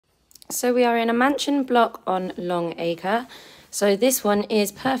So we are in a mansion block on Long Acre. So this one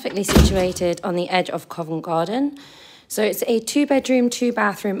is perfectly situated on the edge of Covent Garden. So it's a 2-bedroom,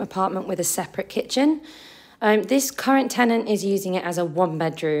 2-bathroom apartment with a separate kitchen. This current tenant is using it as a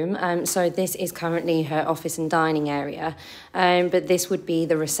 1-bedroom. So this is currently her office and dining area. But this would be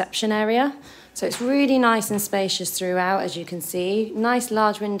the reception area. So it's really nice and spacious throughout, as you can see. Nice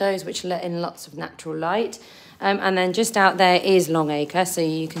large windows which let in lots of natural light. And then just out there is Long Acre, so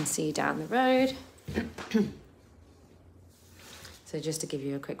you can see down the road. So just to give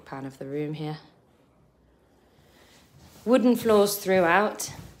you a quick pan of the room here. Wooden floors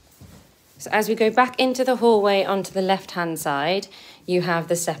throughout. So as we go back into the hallway onto the left-hand side, you have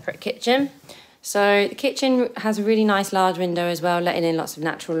the separate kitchen. So the kitchen has a really nice large window as well, letting in lots of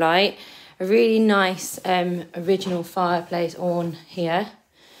natural light. A really nice original fireplace on here.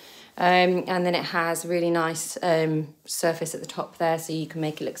 And then it has really nice surface at the top there, so you can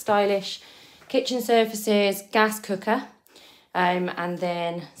make it look stylish. Kitchen surfaces, gas cooker, and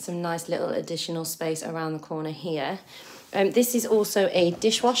then some nice little additional space around the corner here. This is also a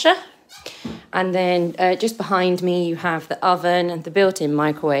dishwasher. And then just behind me you have the oven and the built-in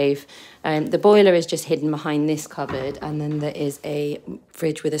microwave. The boiler is just hidden behind this cupboard, and then there is a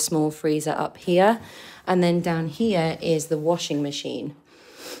fridge with a small freezer up here. And then down here is the washing machine.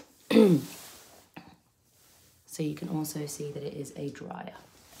 So you can also see that it is a dryer.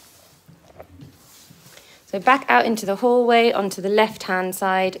 So back out into the hallway, onto the left-hand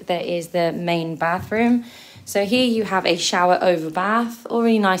side, there is the main bathroom. So here you have a shower over bath,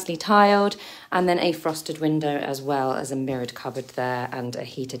 already nicely tiled, and then a frosted window as well as a mirrored cupboard there and a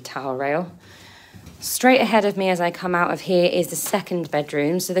heated towel rail. Straight ahead of me as I come out of here is the second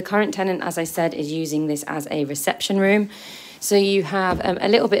bedroom. So the current tenant, as I said, is using this as a reception room. So you have a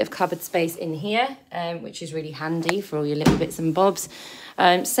little bit of cupboard space in here, which is really handy for all your little bits and bobs.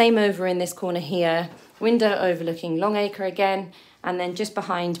 Same over in this corner here, window overlooking Long Acre again. And then just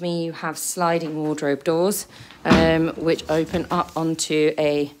behind me, you have sliding wardrobe doors, which open up onto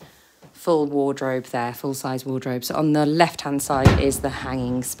a full wardrobe there, full-size wardrobe. So on the left-hand side is the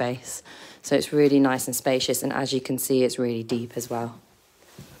hanging space. So it's really nice and spacious. And as you can see, it's really deep as well.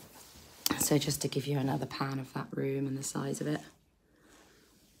 So just to give you another pan of that room and the size of it.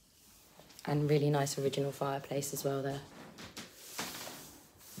 And really nice original fireplace as well there.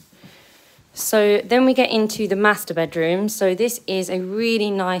 So then we get into the master bedroom. So this is a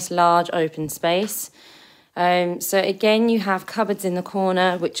really nice large open space. So again, you have cupboards in the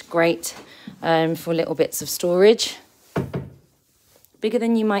corner, which are great for little bits of storage. Bigger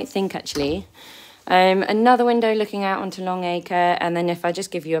than you might think, actually. Another window looking out onto Long Acre, and then if I just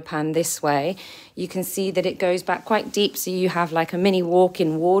give you a pan this way, you can see that it goes back quite deep, so you have like a mini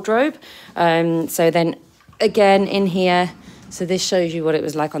walk-in wardrobe. So then again in here, so this shows you what it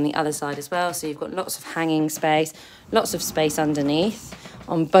was like on the other side as well. So you've got lots of hanging space, lots of space underneath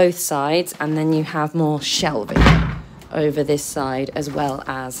on both sides, and then you have more shelving over this side, as well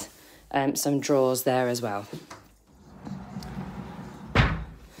as some drawers there as well.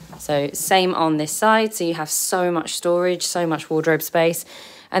 So same on this side, so you have so much storage, so much wardrobe space.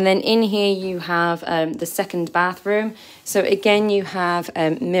 And then in here you have the second bathroom. So again, you have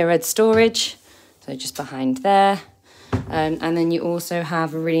mirrored storage, so just behind there. And then you also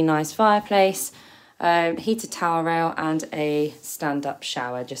have a really nice fireplace, heated towel rail, and a stand-up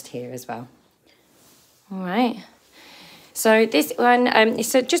shower just here as well. All right. So this one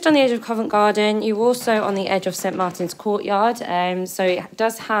is just on the edge of Covent Garden. You're also on the edge of St Martin's Courtyard. So it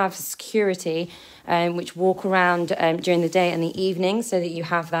does have security which walk around during the day and the evening, so that you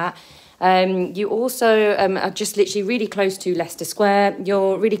have that. You also are just literally really close to Leicester Square.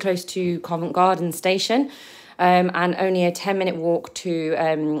 You're really close to Covent Garden Station. And only a 10-minute walk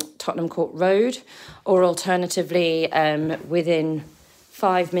to Tottenham Court Road, or alternatively within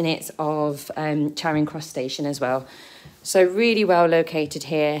 5 minutes of Charing Cross Station as well. So really well located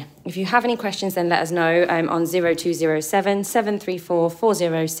here. If you have any questions, then let us know on 0207 734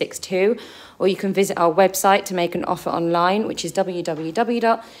 4062, or you can visit our website to make an offer online, which is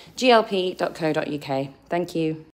www.glp.co.uk. Thank you.